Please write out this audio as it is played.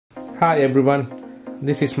Hi everyone,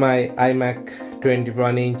 this is my iMac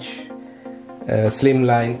 21-inch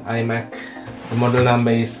slimline iMac. The model number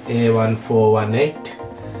is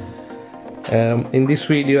A1418. In this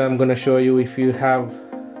video I'm going to show you if you have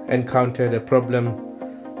encountered a problem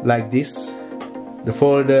like this. The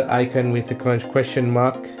folder icon with the question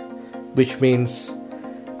mark, which means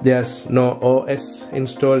there's no OS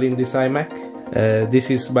installed in this iMac. This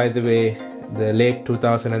is, by the way, the late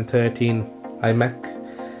 2013 iMac.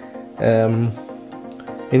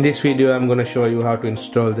 In this video I'm going to show you how to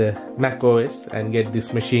install the Mac OS and get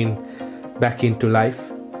this machine back into life.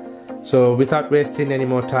 So without wasting any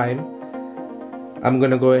more time, I'm going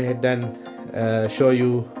to go ahead and show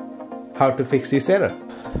you how to fix this error.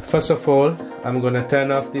 First of all, I'm going to turn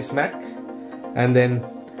off this Mac and then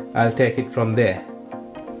I'll take it from there.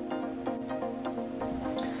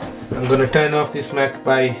 I'm going to turn off this Mac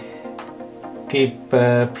by keep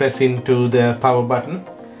pressing to the power button.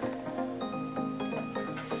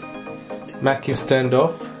 Mac is turned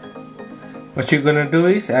off. What you're gonna do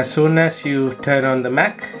is, as soon as you turn on the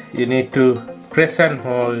Mac, you need to press and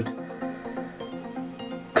hold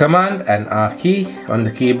Command and R key on the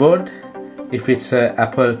keyboard if it's a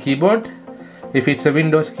Apple keyboard. If it's a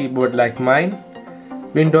Windows keyboard like mine,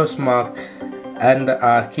 Windows mark and the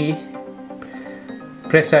R key,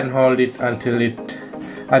 press and hold it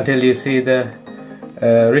until you see the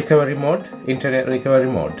recovery mode, internet recovery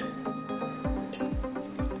mode.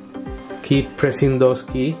 Keep pressing those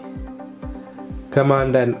keys,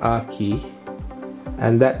 Command and R key,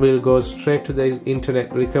 and that will go straight to the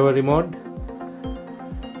internet recovery mode.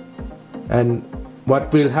 And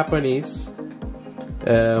what will happen is,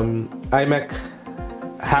 iMac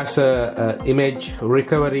has a image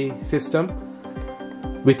recovery system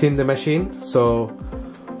within the machine. So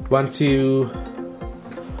once you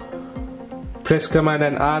press Command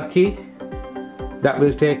and R key, that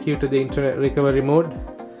will take you to the internet recovery mode.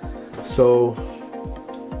 So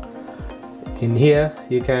in here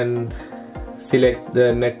you can select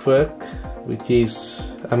the network, which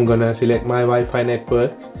is, I'm gonna select my Wi-Fi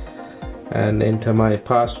network and enter my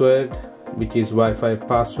password, which is Wi-Fi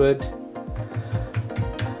password.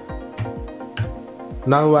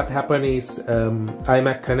 Now what happened is,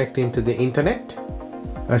 iMac connecting to the internet.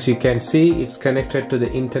 As you can see, it's connected to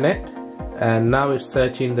the internet, and now it's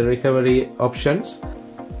searching the recovery options.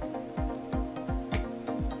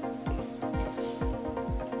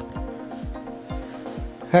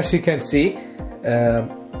 As you can see,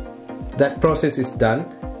 that process is done.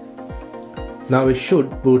 Now it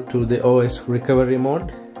should boot to the OS recovery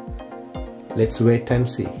mode. Let's wait and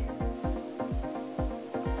see.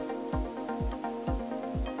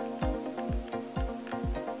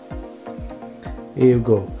 Here you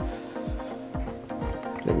go.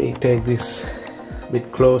 Let me take this a bit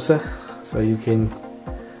closer so you can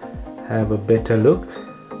have a better look.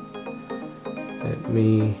 Let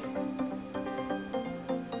me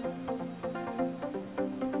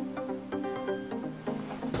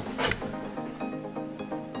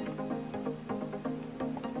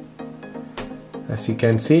As you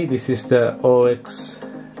can see, this is the OS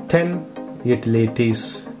 10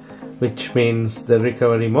 utilities, which means the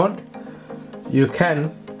recovery mode. You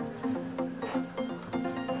can,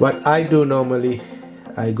 what I do normally,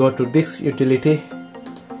 I go to disk utility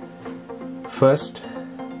first.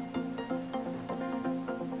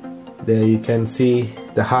 There you can see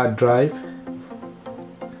the hard drive.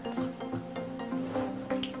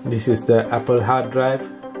 This is the Apple hard drive,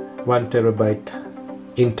 1 terabyte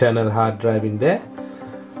internal hard drive in there.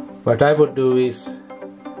 What I would do is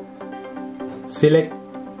select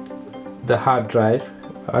the hard drive.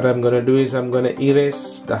 What I'm gonna do is I'm gonna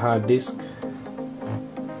erase the hard disk.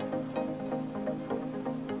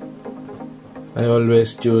 I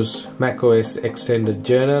always choose macOS extended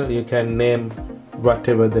journal. You can name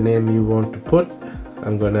whatever the name you want to put.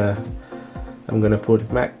 I'm gonna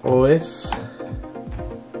put Mac OS,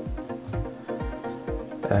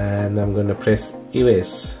 and I'm gonna press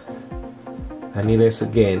erase and erase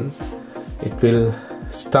again. It will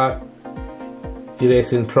start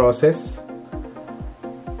erasing process.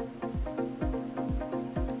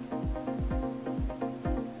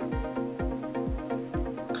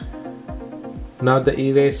 Now the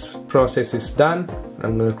erase process is done.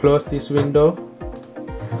 I'm going to close this window.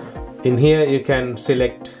 In here you can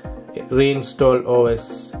select reinstall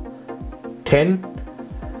OS 10,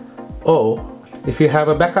 or if you have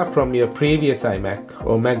a backup from your previous iMac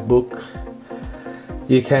or MacBook,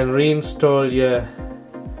 you can reinstall your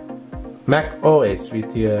Mac OS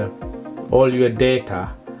with all your data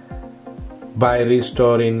by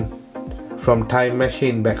restoring from Time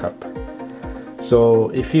Machine backup. So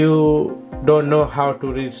if you don't know how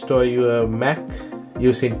to restore your Mac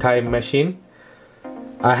using Time Machine,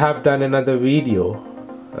 I have done another video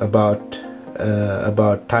about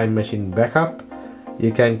Time Machine backup.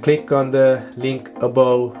 You can click on the link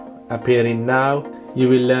above appearing now. You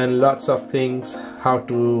will learn lots of things how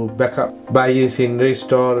to backup by using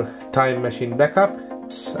Restore Time Machine Backup.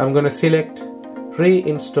 I'm going to select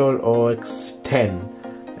Reinstall OS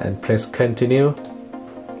 10 and press continue.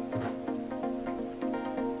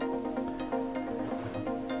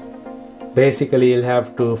 Basically you'll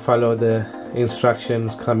have to follow the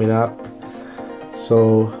instructions coming up.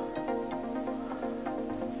 So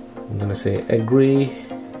I'm gonna say agree.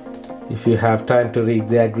 If you have time to read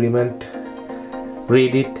the agreement,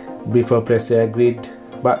 read it before press the agreed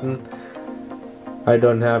button. I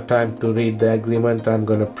don't have time to read the agreement. I'm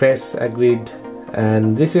gonna press agreed,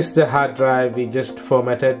 and this is the hard drive we just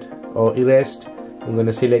formatted or erased. I'm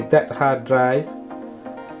gonna select that hard drive.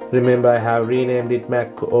 Remember, I have renamed it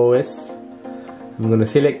Mac OS. I'm gonna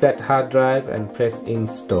select that hard drive and press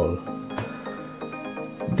install.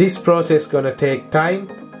 This process gonna take time.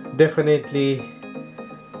 Definitely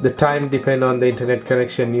the time depends on the internet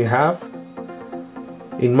connection you have.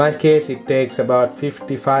 In my case it takes about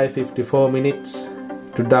 55-54 minutes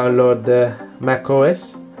to download the Mac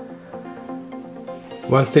OS.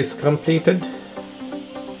 Once it's completed,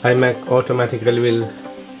 iMac automatically will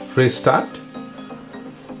restart.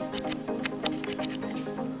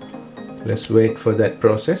 Let's wait for that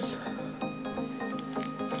process.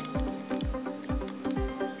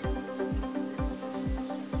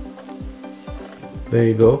 There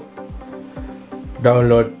you go.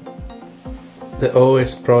 Download the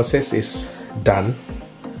OS process is done.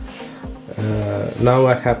 Now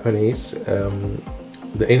what happened is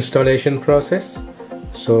the installation process.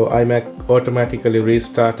 So iMac automatically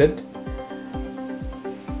restarted.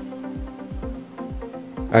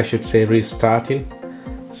 I should say restarting.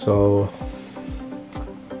 So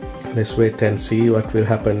let's wait and see what will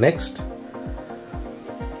happen next.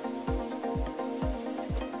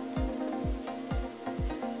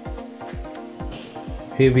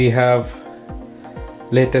 Here we have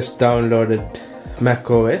latest downloaded Mac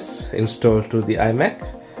OS installed to the iMac.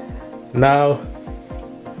 Now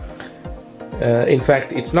in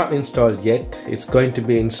fact it's not installed yet, it's going to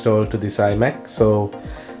be installed to this iMac. So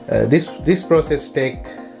this process take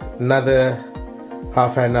another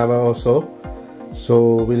half an hour or so.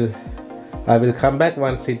 So I will come back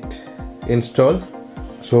once it installed.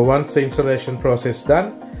 So once the installation process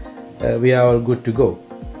done, we are all good to go.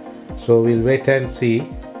 So we'll wait and see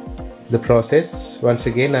the process. Once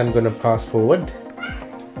again I'm gonna pass forward.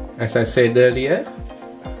 As I said earlier,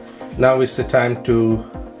 now is the time to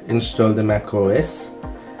install the Mac OS.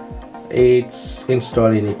 It's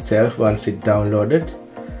installing itself once it's downloaded.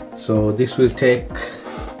 So this will take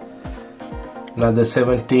another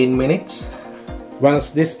 17 minutes. Once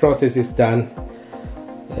this process is done,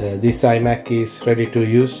 this iMac is ready to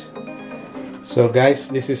use. So guys,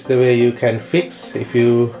 this is the way you can fix if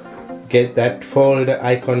you get that folder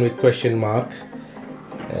icon with question mark,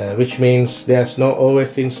 which means there's no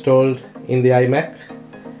OS installed in the iMac.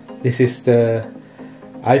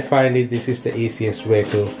 I find this is the easiest way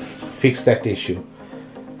to fix that issue.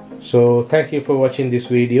 So thank you for watching this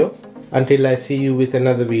video. Until I see you with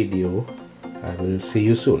another video, I will see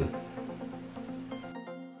you soon.